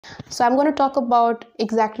So I'm going to talk about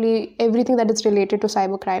exactly everything that is related to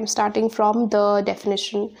cybercrime, starting from the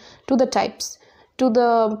definition to the types, to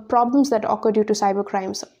the problems that occur due to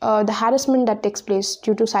cybercrimes, the harassment that takes place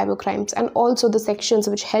due to cybercrimes, and also the sections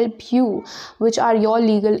which help you, which are your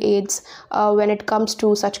legal aids when it comes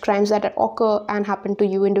to such crimes that occur and happen to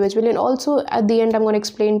you individually. And also at the end, I'm going to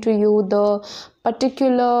explain to you the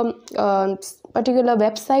particular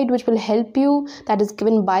website which will help you, that is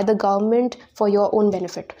given by the government for your own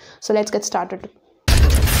benefit. So let's get started.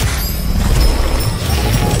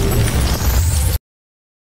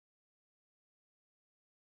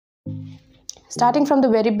 Starting from the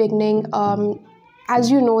very beginning, as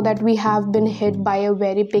you know that we have been hit by a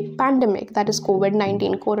very big pandemic, that is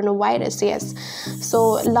COVID-19, coronavirus, yes.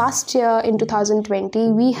 So last year in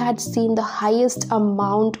 2020, we had seen the highest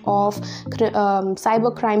amount of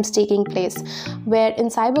cyber crimes taking place, where in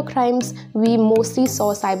cyber crimes, we mostly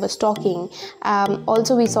saw cyber stalking.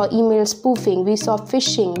 Also, we saw email spoofing, we saw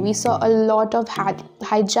phishing, we saw a lot of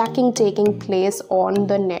hijacking taking place on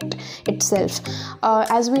the net itself.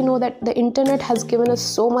 As we know that the internet has given us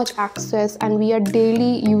so much access, and we are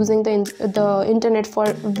daily using the internet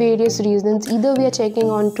for various reasons. Either we are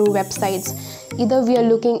checking onto websites, either we are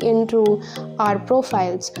looking into our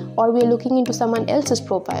profiles, or we are looking into someone else's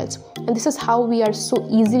profiles, and this is how we are so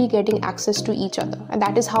easily getting access to each other, and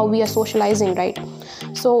that is how we are socializing, right?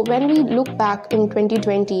 So when we look back in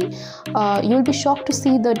 2020, you'll be shocked to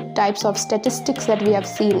see the types of statistics that we have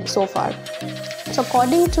seen so far. So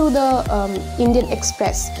according to the Indian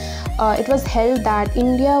Express, it was held that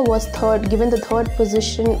India was given the third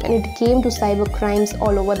position when it came to cyber crimes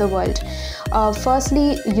all over the world.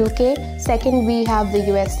 Firstly, UK, second we have the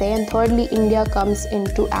USA, and thirdly India comes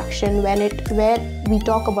into action where we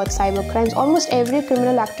talk about cyber crimes. Almost every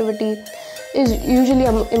criminal activity is usually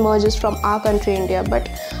emerges from our country, India, but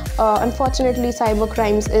unfortunately cyber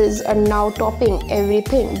crimes is now topping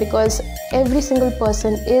everything, because every single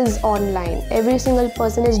person is online, every single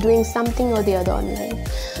person is doing something or the other online.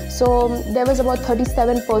 So there was about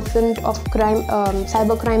 37% of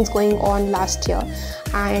cyber crimes going on last year,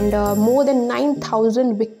 and more than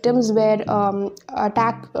 9,000 victims were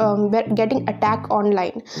getting attacked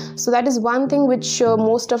online. So that is one thing which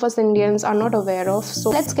most of us Indians are not aware of. So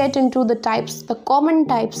let's get into the common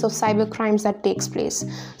types of cyber crimes that takes place,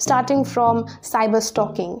 starting from cyber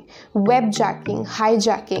stalking, webjacking,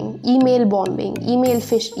 hijacking, email bombing, email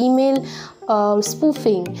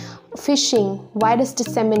spoofing, phishing, virus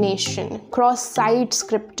dissemination, cross-site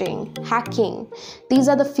scripting, hacking. These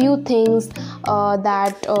are the few things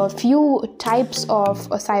few types of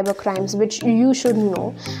cyber crimes which you should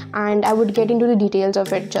know, and I would get into the details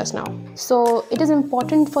of it just now. So it is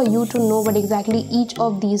important for you to know what exactly each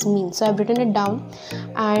of these means. So I've written it down,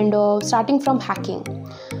 and starting from hacking.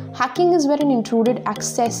 Hacking is where an intruder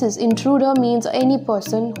accesses. Intruder means any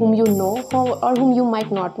person whom you know or whom you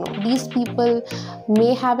might not know. These people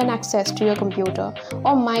may have an access to your computer,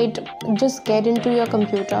 or might just get into your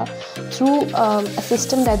computer through a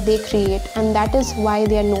system that they create, and that is why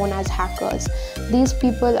they are known as hackers. These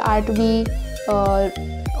people are to be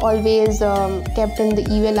always kept in the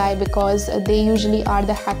evil eye, because they usually are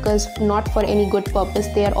the hackers not for any good purpose.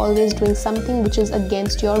 They are always doing something which is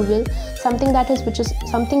against your will, something that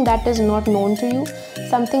is not known to you,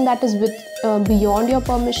 something that is beyond your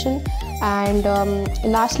permission, and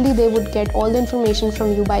lastly they would get all the information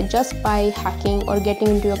from you by hacking or getting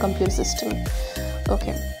into your computer system.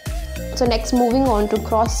 Okay, so next, moving on to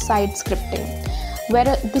cross-site scripting,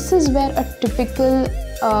 where this is where a typical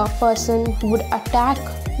person would attack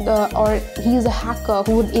or he is a hacker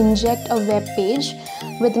who would inject a web page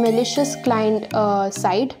with malicious client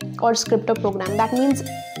side or scripter program. That means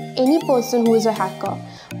any person who is a hacker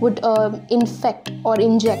would infect or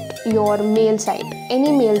inject your mail site,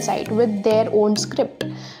 any mail site, with their own script.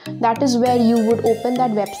 That is where you would open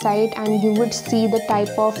that website and you would see the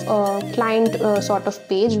type of client sort of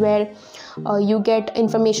page where you get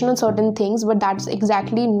information on certain things, but that's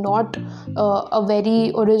exactly not a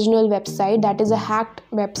very original website. That is a hacked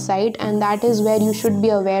website, and that is where you should be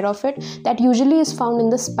aware of it. That usually is found in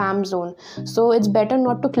the spam zone, so it's better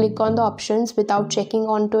not to click on the options without checking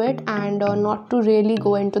onto it, and not to really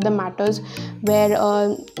go into the matters where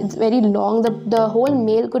it's very long. The whole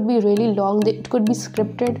mail could be really long, it could be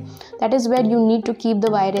scripted. That is where you need to keep the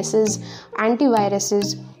viruses,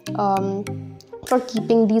 antiviruses, for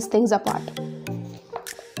keeping these things apart.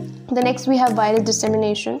 The next we have virus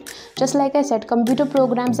dissemination. Just like I said, computer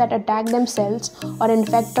programs that attack themselves or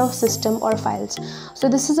infect a system or files. So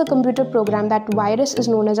this is a computer program. That virus is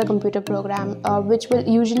known as a computer program, which will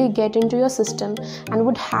usually get into your system and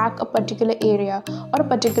would hack a particular area or a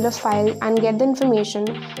particular file and get the information,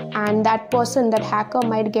 and that person, that hacker,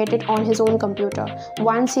 might get it on his own computer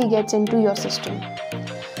once he gets into your system.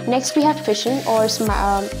 Next we have phishing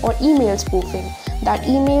or email spoofing. That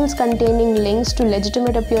emails containing links to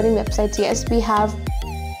legitimate appearing websites. Yes, we have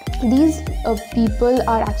these people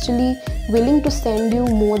are actually willing to send you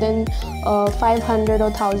more than 500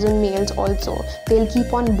 or 1000 mails also. They'll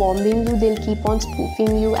keep on bombing you, they'll keep on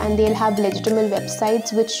spoofing you, and they'll have legitimate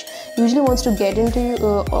websites which usually wants to get into you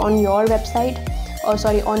on your website,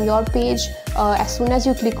 on your page. As soon as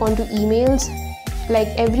you click onto emails, like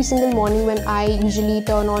every single morning when I usually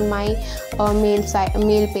turn on my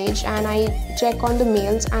mail page and I check on the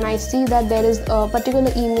mails, and I see that there is a particular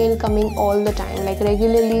email coming all the time, like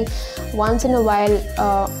regularly, once in a while,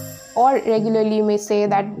 or regularly you may say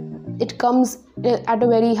that it comes at a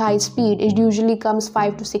very high speed. It usually comes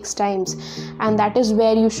 5 to 6 times, and that is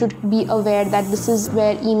where you should be aware that this is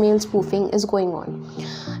where email spoofing is going on.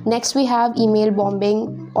 Next we have email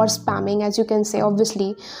bombing or spamming, as you can say.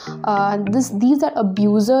 Obviously, these are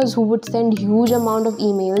abusers who would send huge amount of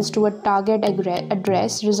emails to a target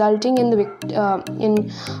address, resulting in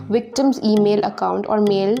the victim's email account or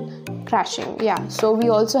mail crashing. Yeah, so we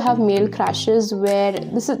also have mail crashes, where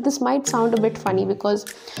this might sound a bit funny because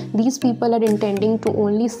these people are intending to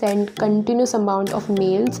only send continuous amount of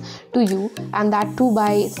mails to you, and that too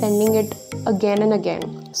by sending it again and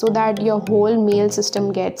again, so that your whole mail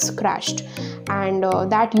system gets crashed. And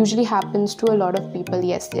that usually happens to a lot of people.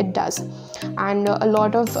 Yes, it does. And a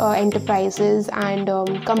lot of enterprises and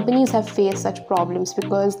companies have faced such problems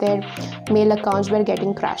because their mail accounts were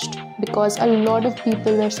getting crashed, because a lot of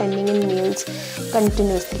people were sending in mails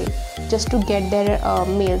continuously just to get their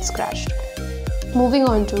mails crashed. Moving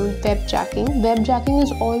on to webjacking. Webjacking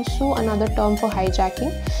is also another term for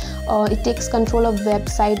hijacking. It takes control of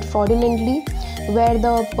website fraudulently, where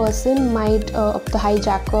the person might, the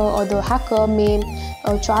hijacker or the hacker may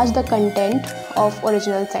charge the content of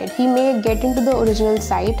original site. He may get into the original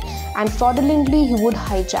site and fraudulently he would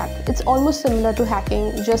hijack. It's almost similar to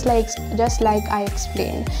hacking, just like I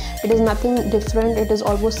explained. It is nothing different. It is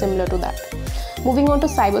almost similar to that. Moving on to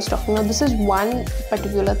cyber stalking. Now this is one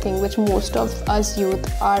particular thing which most of us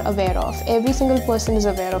youth are aware of. Every single person is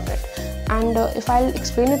aware of it. And if I'll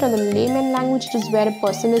explain it in the layman language, it is where a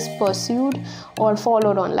person is pursued or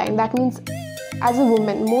followed online. That means, as a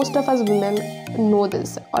woman, most of us women know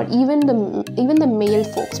this, or even the male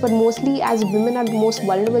folks, but mostly as women are the most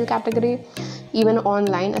vulnerable category. Even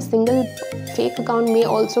online, a single fake account may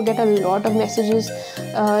also get a lot of messages.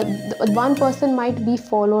 One person might be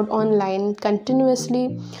followed online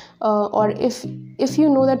continuously, or if you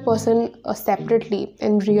know that person separately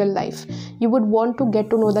in real life, you would want to get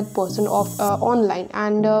to know that person online,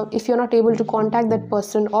 and if you're not able to contact that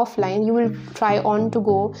person offline, you will try on to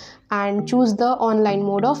go and choose the online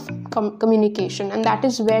mode of communication, and that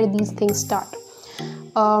is where these things start.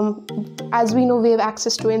 As we know, we have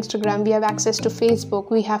access to Instagram, we have access to Facebook,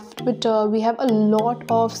 we have Twitter, we have a lot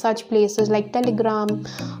of such places like Telegram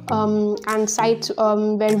and sites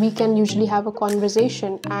where we can usually have a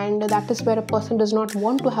conversation, and that is where a person does not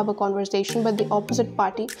want to have a conversation, but the opposite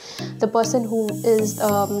party, the person who is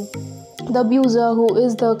the abuser, who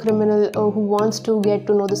is the criminal, who wants to get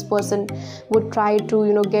to know this person, would try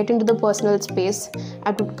to get into the personal space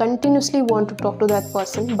and would continuously want to talk to that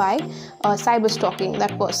person by cyber stalking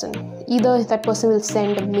that person. Either that person will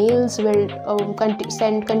send mails, will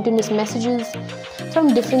send continuous messages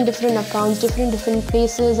from different accounts, different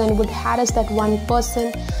places, and would harass that one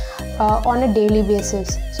person on a daily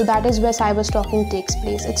basis. So that is where cyber stalking takes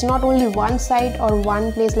place. It's not only one site or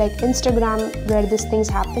one place like Instagram where these things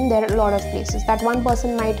happen. There are a lot of places that one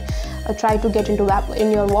person might try to get into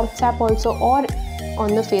in your WhatsApp also, or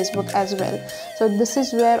on the Facebook as well. So this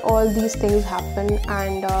is where all these things happen,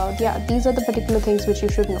 and yeah, these are the particular things which you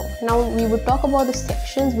should know. Now we would talk about the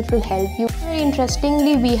sections which will help you. Very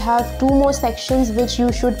interestingly, we have 2 more sections which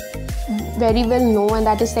you should very well know, and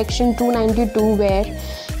that is section 292, where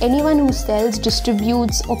anyone who sells,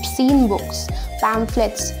 distributes obscene books,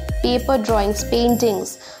 pamphlets, paper drawings,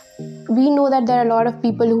 paintings, we know that there are a lot of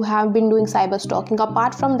people who have been doing cyber stalking.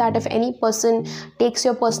 Apart from that, if any person takes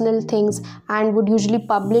your personal things and would usually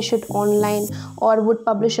publish it online, or would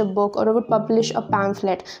publish a book, or would publish a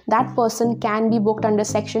pamphlet, that person can be booked under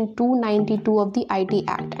section 292 of the IT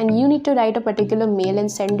Act, and you need to write a particular mail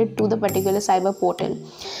and send it to the particular cyber portal,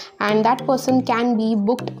 and that person can be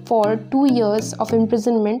booked for 2 years of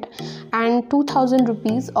imprisonment, and 2,000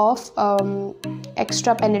 rupees of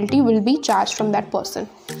extra penalty will be charged from that person.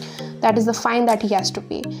 That is the fine that he has to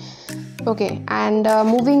pay. Okay, and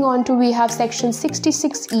moving on to, we have section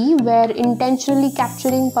 66E, where intentionally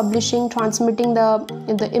capturing, publishing, transmitting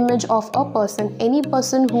the image of a person. Any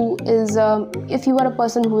person who is, if you are a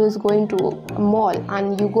person who is going to a mall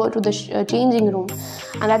and you go to the changing room,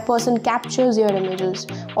 and that person captures your images,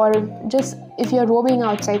 or just if you're roaming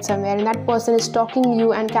outside somewhere and that person is stalking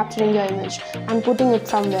you and capturing your image and putting it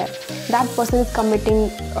somewhere, that person is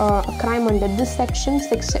committing a crime under this section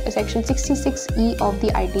 66E of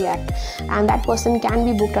the IT Act, and that person can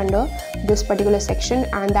be booked under this particular section,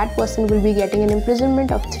 and that person will be getting an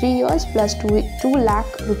imprisonment of 3 years plus 2 lakh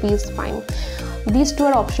rupees fine. These two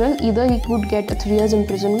are optional. Either he would get a 3 years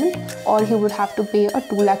imprisonment, or he would have to pay a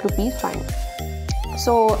 2 lakh rupees fine.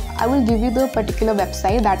 So I will give you the particular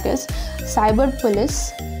website, that is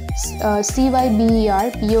cyberpolice,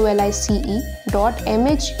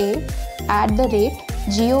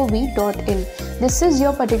 cyberpolice.mha@gov.in. This is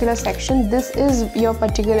your particular section. This is your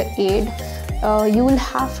particular aid. You will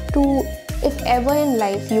have to, if ever in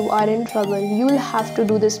life you are in trouble, you will have to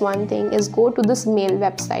do this one thing, is go to this mail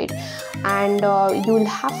website, and you will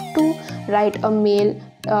have to write a mail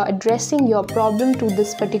addressing your problem to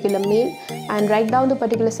this particular mail, and write down the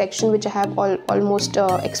particular section which I have almost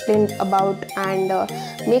explained about, and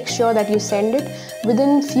make sure that you send it.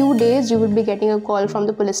 Within few days you will be getting a call from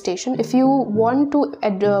the police station. If you want to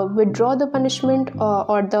withdraw the punishment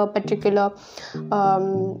or the particular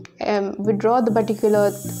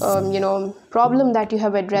problem that you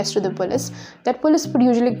have addressed to the police, that police would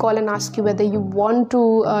usually call and ask you whether you want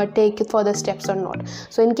to take further steps or not.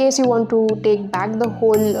 So in case you want to take back the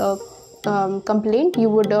whole complaint, you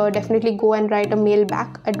would definitely go and write a mail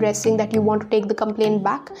back addressing that you want to take the complaint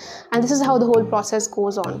back, and this is how the whole process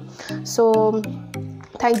goes on. So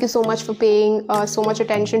thank you so much for paying so much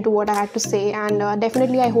attention to what I had to say, and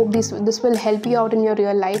definitely I hope this will help you out in your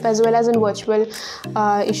real life as well as in virtual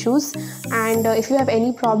issues. And if you have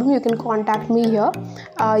any problem, you can contact me here.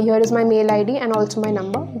 Here is my mail ID and also my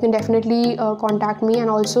number. You can definitely contact me,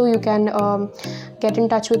 and also you can get in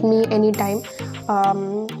touch with me anytime.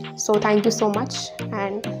 So thank you so much,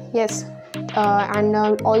 and yes, and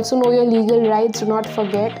also know your legal rights. Do not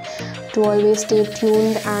forget to always stay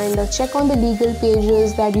tuned and check on the legal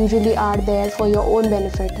pages that usually are there for your own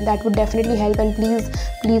benefit. That would definitely help, and please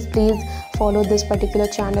follow this particular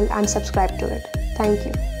channel and subscribe to it. Thank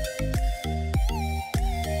you.